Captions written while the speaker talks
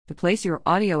To place your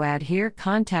audio ad here,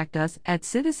 contact us at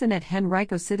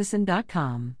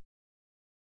citizen@henricocitizen.com.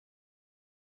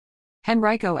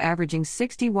 Henrico averaging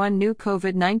 61 new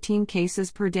COVID-19 cases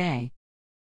per day.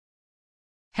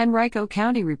 Henrico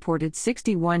County reported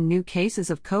 61 new cases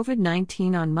of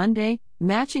COVID-19 on Monday,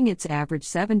 matching its average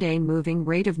 7-day moving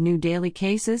rate of new daily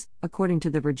cases, according to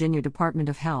the Virginia Department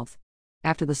of Health.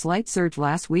 After the slight surge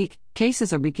last week,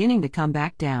 cases are beginning to come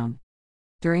back down.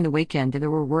 During the weekend, there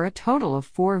were a total of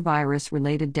 4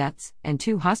 virus-related deaths and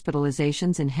 2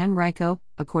 hospitalizations in Henrico,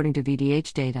 according to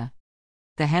VDH data.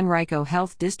 The Henrico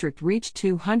Health District reached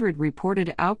 200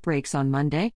 reported outbreaks on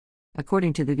Monday.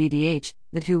 According to the VDH,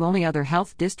 the 2 only other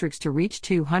health districts to reach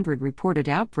 200 reported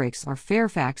outbreaks are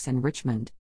Fairfax and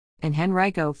Richmond. In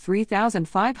Henrico,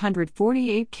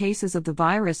 3,548 cases of the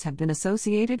virus have been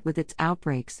associated with its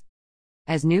outbreaks.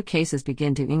 As new cases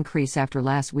begin to increase after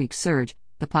last week's surge,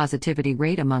 the positivity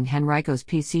rate among Henrico's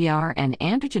PCR and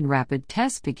antigen rapid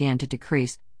tests began to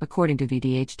decrease, according to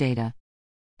VDH data.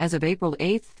 As of April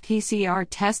 8, PCR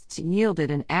tests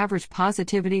yielded an average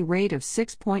positivity rate of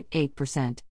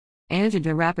 6.8%.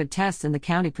 Antigen rapid tests in the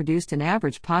county produced an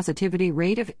average positivity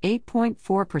rate of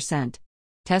 8.4%.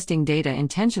 Testing data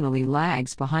intentionally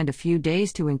lags behind a few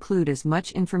days to include as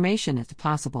much information as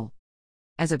possible.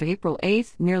 As of April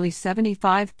 8, nearly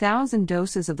 75,000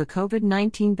 doses of the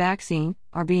COVID-19 vaccine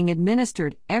are being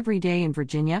administered every day in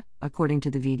Virginia, according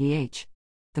to the VDH.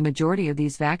 The majority of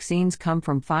these vaccines come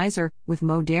from Pfizer, with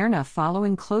Moderna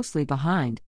following closely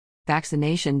behind.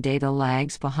 Vaccination data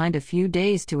lags behind a few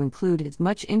days to include as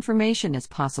much information as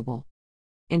possible.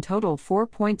 In total,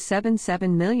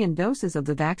 4.77 million doses of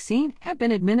the vaccine have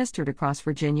been administered across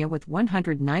Virginia, with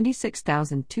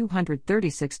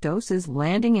 196,236 doses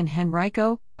landing in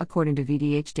Henrico, according to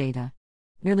VDH data.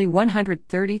 Nearly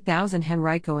 130,000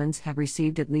 Henricoans have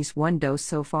received at least one dose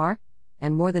so far,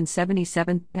 and more than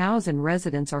 77,000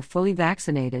 residents are fully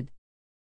vaccinated.